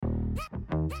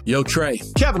Yo, Trey.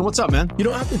 Kevin, what's up, man? You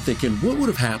know, I've been thinking, what would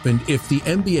have happened if the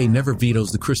NBA never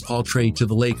vetoes the Chris Paul trade to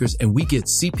the Lakers and we get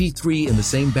CP3 in the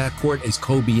same backcourt as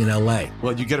Kobe in LA?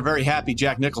 Well, you get a very happy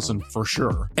Jack Nicholson for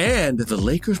sure. And the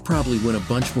Lakers probably win a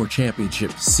bunch more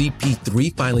championships.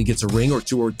 CP3 finally gets a ring or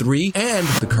 2 or 3, and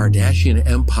the Kardashian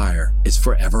empire is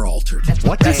forever altered.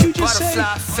 What did you just say?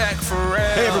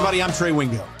 Hey, everybody, I'm Trey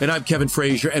Wingo. And I'm Kevin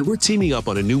Frazier, and we're teaming up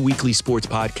on a new weekly sports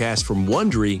podcast from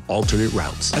Wondery, Alternate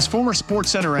Routes. As former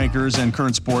SportsCenter anchors and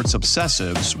current sports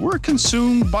obsessives, we're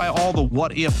consumed by all the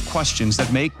what-if questions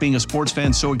that make being a sports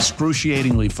fan so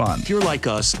excruciatingly fun. If you're like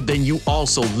us, then you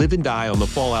also live and die on the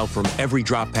fallout from every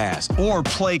drop pass. Or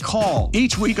play call.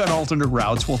 Each week on Alternate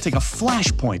Routes, we'll take a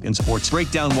flashpoint in sports,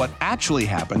 break down what actually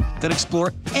happened, then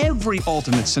explore every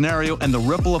alternate scenario and the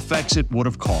ripple effects it would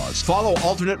have caused. Follow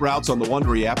Alternate Routes on the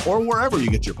Wondery app or wherever you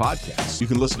get your podcasts. You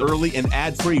can listen early and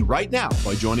ad-free right now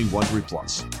by joining Wondery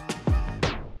Plus.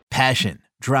 Passion,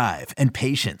 drive, and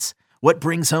patience. What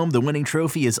brings home the winning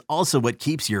trophy is also what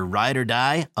keeps your ride or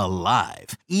die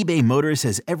alive. eBay Motors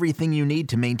has everything you need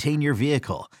to maintain your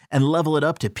vehicle and level it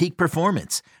up to peak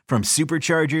performance, from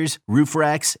superchargers, roof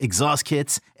racks, exhaust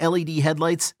kits, LED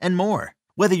headlights, and more.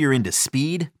 Whether you're into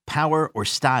speed, power, or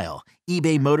style,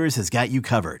 eBay Motors has got you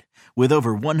covered. With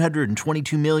over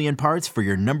 122 million parts for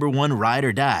your number one ride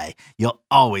or die, you'll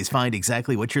always find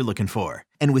exactly what you're looking for.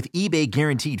 And with eBay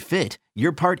Guaranteed Fit,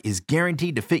 your part is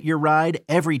guaranteed to fit your ride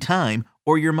every time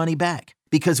or your money back.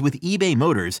 Because with eBay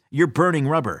Motors, you're burning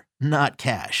rubber, not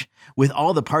cash. With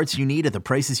all the parts you need at the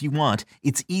prices you want,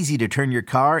 it's easy to turn your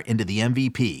car into the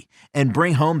MVP and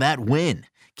bring home that win.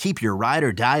 Keep your ride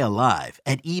or die alive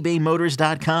at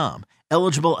ebaymotors.com.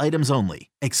 Eligible items only.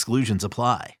 Exclusions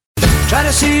apply. Try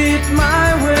to see it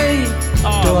my way.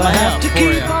 Do I have to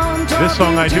keep on talking? This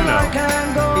song I do know.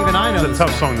 Even I know. It's a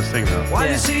tough song to sing, though. Why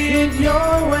do you see it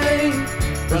your way?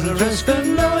 Rather risk of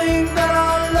knowing that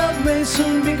our love may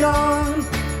soon be gone.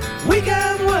 We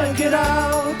can work it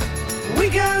out. We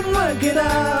can work it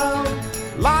out.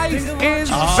 Life is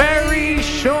very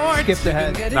short. Skipped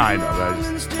ahead. No, I know.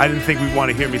 I didn't think we'd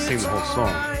want to hear me sing the whole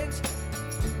song.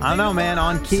 I don't know, man.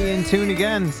 On key and tune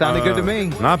again. Sounded good to me.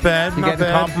 Not bad. You're getting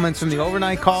compliments from the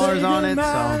overnight callers on it,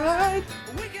 so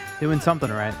doing something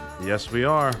right. Yes, we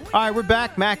are. All right, we're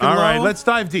back, Mac and All right, Lowe. let's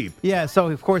dive deep. Yeah, so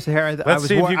of course, Harry, Let's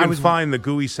see if you can find the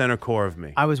gooey center core of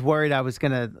me. I was worried I was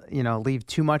gonna, leave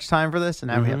too much time for this,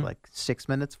 and now we have like 6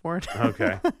 minutes for it.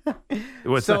 Okay.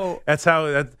 So that's how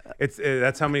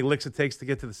many licks it takes to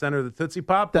get to the center of the Tootsie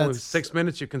Pop. With 6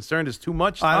 minutes, you're concerned is too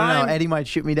much time. I don't know. Eddie might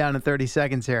shoot me down in 30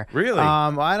 seconds here. Really? I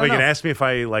don't know. Are you gonna ask me if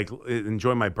I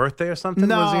enjoy my birthday or something?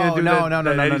 No, Was he gonna do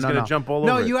no. Eddie's gonna jump all over.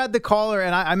 No, you had the caller,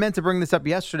 and I meant to bring this up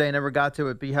yesterday. I never got to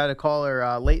it, but you had a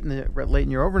caller late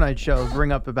in your overnight show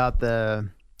bring up about the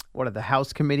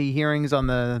House committee hearings on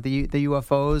the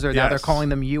UFOs, or now they're calling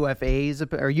them UFAs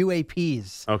or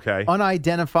UAPs. Okay.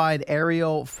 Unidentified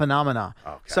aerial phenomena.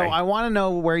 Okay. So I want to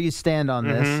know where you stand on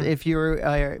this. If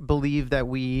you believe that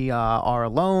we are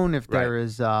alone, if there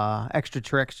is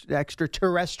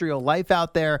extraterrestrial life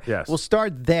out there. Yes. We'll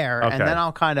start there, and then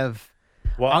I'll kind of.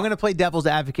 Well, I'm going to play devil's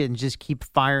advocate and just keep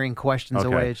firing questions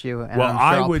away at you, and well,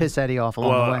 I'm sure I'll piss Eddie off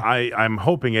along the way. I'm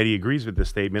hoping Eddie agrees with this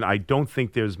statement. I don't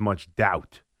think there's much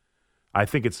doubt. I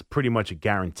think it's pretty much a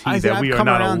guarantee that we are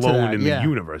not alone in the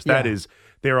universe. That is,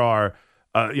 there are,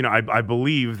 I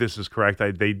believe this is correct.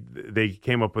 They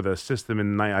came up with a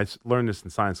system I learned this in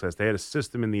science class. They had a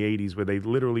system in the 80s where they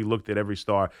literally looked at every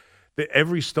star.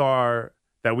 Every star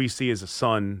that we see is a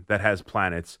sun that has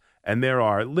planets. And there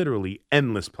are literally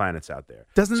endless planets out there.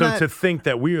 To think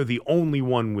that we are the only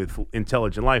one with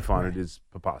intelligent life on it is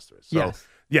preposterous. So,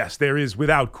 yes, there is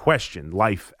without question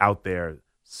life out there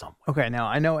somewhere. Okay, now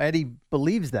I know Eddie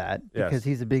believes that because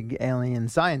he's a big alien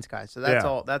science guy. So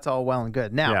that's all well and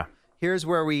good. Now, here's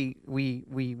where we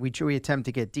attempt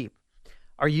to get deep.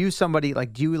 Are you somebody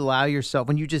do you allow yourself,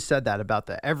 when you just said that about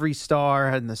every star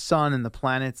and the sun and the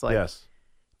planets, yes.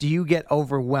 Do you get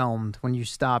overwhelmed when you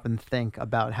stop and think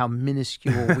about how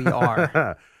minuscule we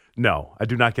are? No, I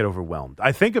do not get overwhelmed.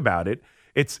 I think about it.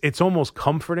 It's almost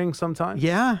comforting sometimes.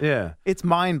 Yeah? Yeah. It's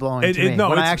mind-blowing to me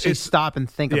when I actually stop and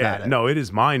think about it. No, it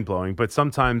is mind-blowing, but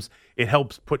sometimes it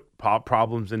helps put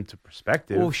problems into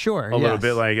perspective. Well, sure, A little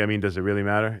bit does it really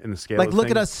matter in the scale of things?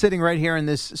 Look at us sitting right here in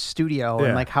this studio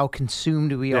and how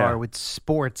consumed we are with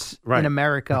sports in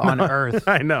America on Earth.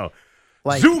 I know.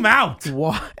 Zoom out.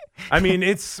 What? I mean,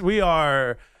 we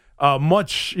are we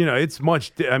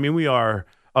are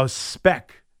a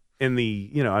speck in the,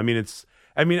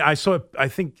 I mean, I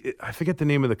forget the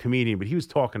name of the comedian, but he was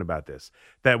talking about this,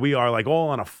 that we are like all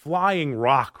on a flying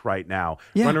rock right now,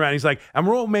 running around. He's like, and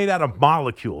we're all made out of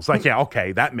molecules. Like, yeah,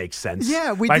 okay, that makes sense.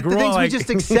 Yeah, the like, things we just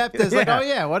accept as like, oh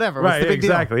yeah, whatever. What's right, the big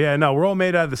exactly. deal? Yeah, no, we're all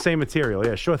made out of the same material.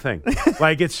 Yeah, sure thing.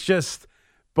 Like, it's just,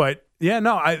 but yeah,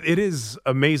 no, it is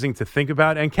amazing to think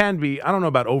about and can be, I don't know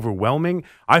about overwhelming.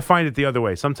 I find it the other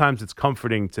way. Sometimes it's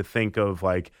comforting to think of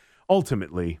like,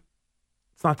 ultimately,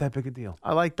 it's not that big a deal.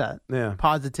 I like that. Yeah.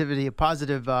 Positivity, a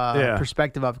positive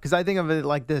perspective of it. Because I think of it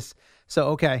like this. So,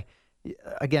 okay,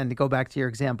 again, to go back to your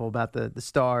example about the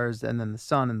stars and then the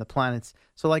sun and the planets.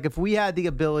 So, like, if we had the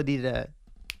ability to,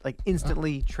 like,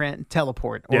 instantly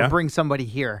teleport or bring somebody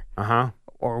here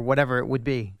or whatever it would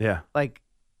be. Yeah. Like,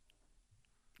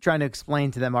 trying to explain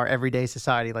to them our everyday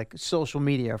society, like social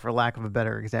media, for lack of a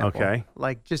better example. Okay.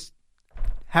 Like, just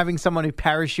having someone who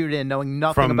parachuted in, knowing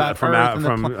nothing about from Earth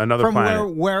another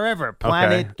planet, wherever,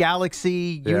 planet,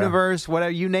 galaxy, universe,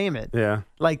 whatever, you name it. Yeah.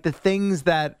 Like the things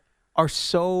that are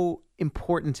so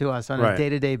important to us on a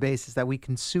day-to-day basis that we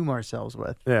consume ourselves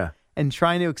with. Yeah. And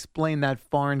trying to explain that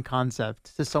foreign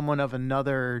concept to someone of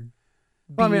another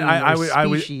well, being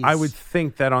I would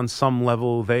think that on some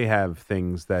level they have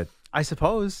things that I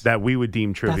suppose that we would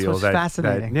deem trivial. That's what's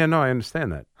fascinating. Yeah, no, I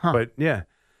understand that. But yeah.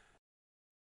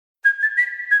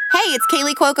 Hey, it's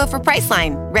Kaylee Cuoco for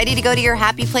Priceline. Ready to go to your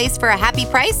happy place for a happy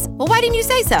price? Well, why didn't you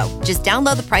say so? Just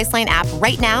download the Priceline app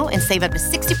right now and save up to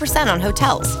 60% on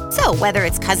hotels. So whether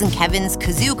it's Cousin Kevin's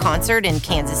Kazoo Concert in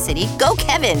Kansas City, go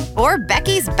Kevin, or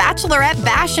Becky's Bachelorette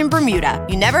Bash in Bermuda,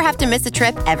 you never have to miss a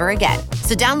trip ever again.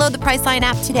 So download the Priceline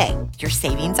app today. Your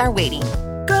savings are waiting.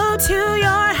 Go to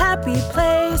your happy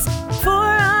place for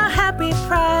a happy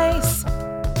price.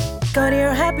 Go to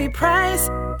your happy price,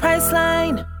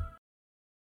 Priceline.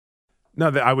 No,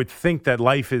 I would think that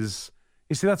life is,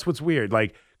 you see, that's what's weird.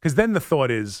 Like, because then the thought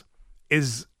is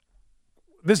this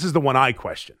is the one I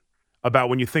question about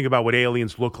when you think about what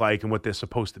aliens look like and what they're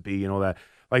supposed to be and all that.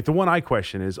 Like, the one I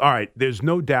question is, all right, there's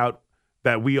no doubt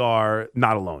that we are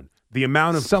not alone. The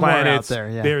amount of somewhere planets, out there,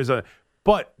 yeah.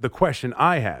 But the question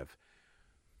I have,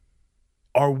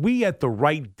 are we at the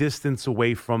right distance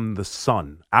away from the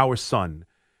sun, our sun,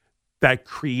 that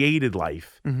created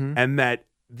life, and that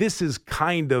this is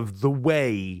kind of the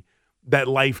way that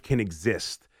life can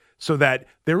exist, so that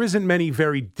there isn't many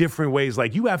very different ways.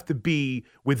 Like, you have to be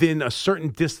within a certain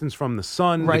distance from the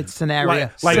sun. Right, scenario.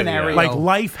 Like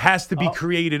life has to be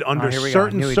created under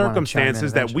certain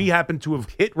circumstances that we happen to have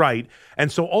hit right.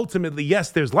 And so ultimately,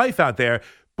 yes, there's life out there,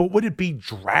 but would it be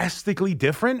drastically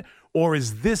different? Or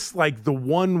is this like the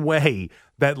one way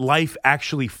that life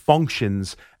actually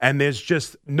functions, and there's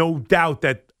just no doubt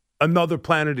that another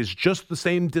planet is just the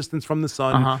same distance from the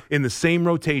sun, in the same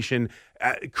rotation,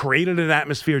 created an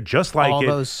atmosphere just like all it.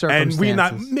 Those circumstances.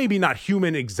 And we maybe not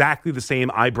human exactly the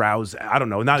same eyebrows. I don't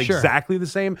know, not exactly the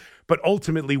same, but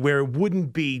ultimately where it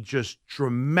wouldn't be just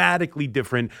dramatically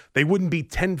different. They wouldn't be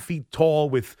 10 feet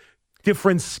tall with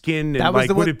different skin. And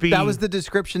would it be? That was the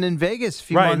description in Vegas a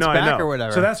few months back or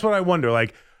whatever. So that's what I wonder.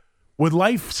 Like, would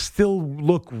life still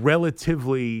look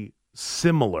relatively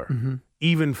similar,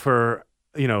 even for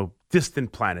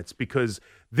distant planets? Because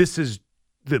this is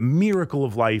the miracle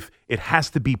of life. It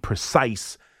has to be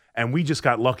precise. And we just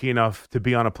got lucky enough to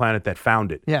be on a planet that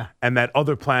found it. Yeah. And that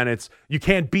other planets, you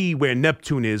can't be where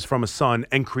Neptune is from a sun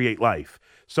and create life.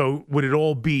 So would it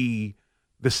all be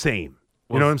the same?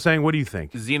 You know what I'm saying? What do you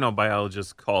think?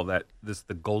 Xenobiologists call this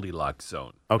the Goldilocks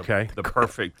zone. Okay. The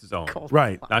perfect zone.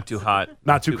 Right. Not too hot.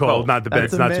 Not too cold. Not the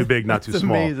bed's not too big, not too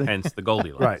small. Amazing. Hence the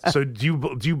Goldilocks. Right. So do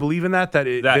you believe in that?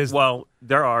 Well,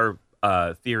 there are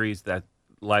theories that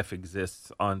life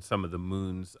exists on some of the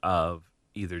moons of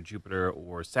either Jupiter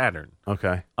or Saturn.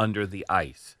 Okay. Under the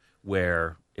ice,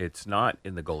 where it's not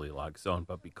in the Goldilocks zone,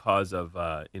 but because of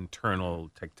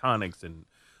internal tectonics and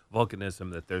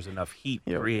volcanism, that there's enough heat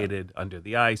created under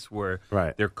the ice where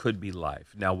there could be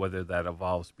life. Now, whether that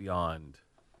evolves beyond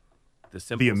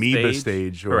the amoeba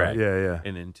stage, or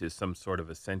and into some sort of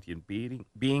a sentient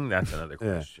being, that's another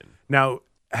question. Now,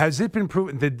 has it been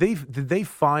proven? Did they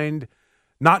find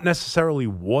not necessarily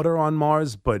water on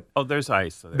Mars, but there's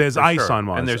ice. There's ice on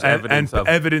Mars, and there's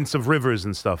evidence of rivers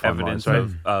and stuff on Mars, right?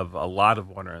 of a lot of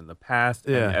water in the past,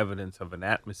 and evidence of an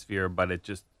atmosphere, but it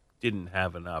just didn't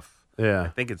have enough. Yeah, I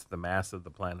think it's the mass of the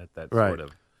planet that sort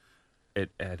of it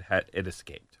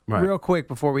escaped. Right. Real quick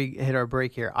before we hit our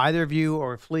break here, either of you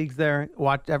or Fleegs there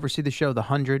ever see the show The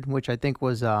 100, which I think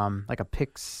was like a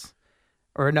Pix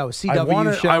Or no,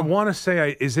 CW show. I want to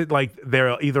say, is it like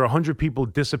there either 100 people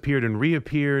disappeared and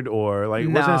reappeared, or like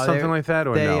wasn't it something like that,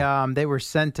 or no? They were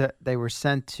sent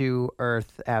to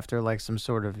Earth after like some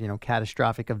sort of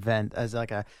catastrophic event as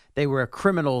like they were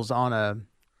criminals on a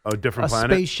different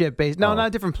planet? Spaceship based. No, not a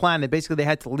different planet. Basically, they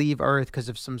had to leave Earth because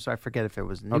of I forget if it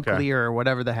was nuclear or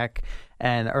whatever the heck,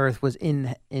 and Earth was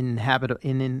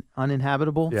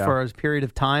uninhabitable for a period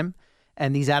of time.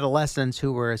 And these adolescents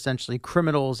who were essentially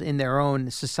criminals in their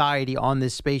own society on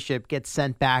this spaceship get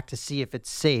sent back to see if it's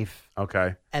safe.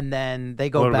 Okay. And then they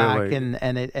go back and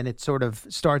it sort of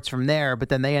starts from there, but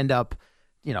then they end up,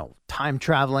 time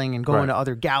traveling and going to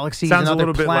other galaxies and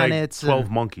other planets. Sounds a little bit like 12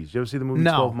 Monkeys. You ever see the movie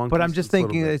 12 Monkeys? But I'm just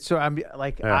thinking, so I'm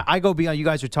like, I go beyond, you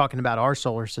guys are talking about our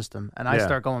solar system, and I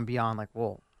start going beyond like,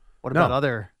 well, what about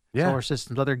other solar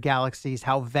systems, other galaxies?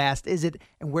 How vast is it?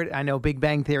 And where? I know Big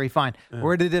Bang Theory, fine.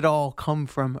 Where did it all come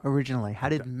from originally? How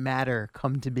did matter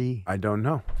come to be? I don't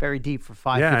know. Very deep for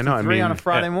 5:53 on a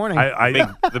Friday morning.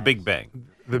 The Big Bang.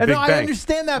 The Big Bang. I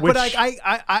understand that, but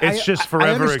it's just forever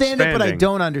I understand expanding. it, but I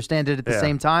don't understand it at the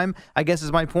same time. I guess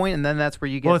is my point, and then that's where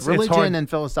you get religion and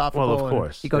philosophical. Well, of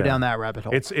course, you go down that rabbit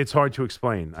hole. It's hard to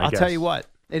explain. I'll tell you what.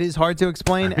 It is hard to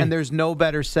explain, and there's no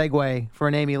better segue for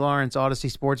an Amy Lawrence Odyssey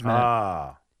Sports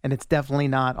Minute. And it's definitely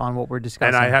not on what we're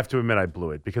discussing. And I have to admit I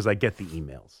blew it because I get the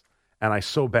emails. And I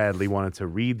so badly wanted to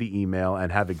read the email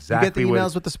and have exactly you get the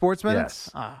emails with the Sports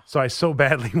Minutes? Yes. So I so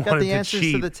badly wanted the answers to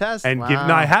cheat. To the test? And give,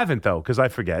 no, I haven't, though, because I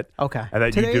forget. Okay. And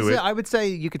that you do it. I would say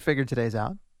you could figure today's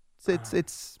out.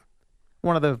 It's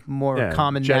one of the more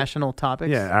common national topics.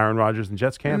 Yeah, Aaron Rodgers and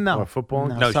Jets camp? No. Or football?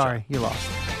 No, sorry. You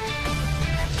lost.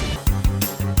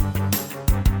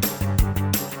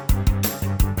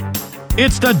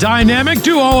 It's the dynamic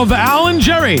duo of Al and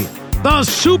Jerry, the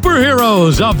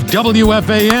superheroes of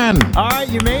WFAN. All right,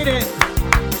 you made it.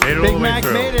 Big Mac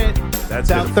made it. That's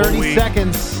about 30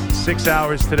 seconds. 6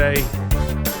 hours today.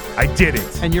 I did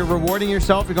it. And you're rewarding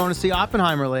yourself. You're going to see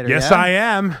Oppenheimer later. Yes, I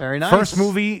am. Very nice. First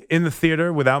movie in the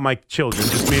theater without my children.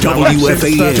 Just me and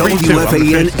WFAN,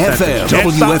 WFAN FM,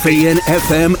 WFAN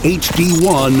FM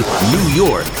HD1, New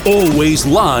York. Always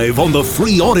live on the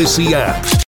free Odyssey app.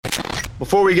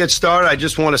 Before we get started, I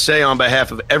just want to say on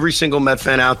behalf of every single Met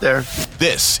fan out there,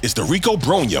 this is the Rico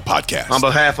Bronya Podcast. On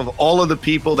behalf of all of the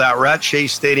people that were at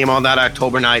Chase Stadium on that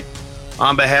October night,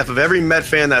 on behalf of every Met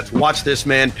fan that's watched this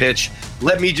man pitch,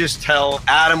 let me just tell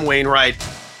Adam Wainwright,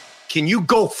 can you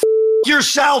go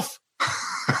yourself?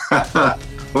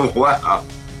 Wow.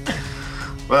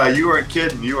 Well, you weren't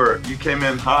kidding. You came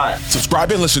in hot. Subscribe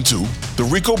and listen to the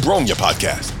Rico Bronya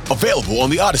Podcast, available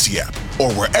on the Odyssey app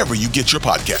or wherever you get your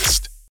podcast.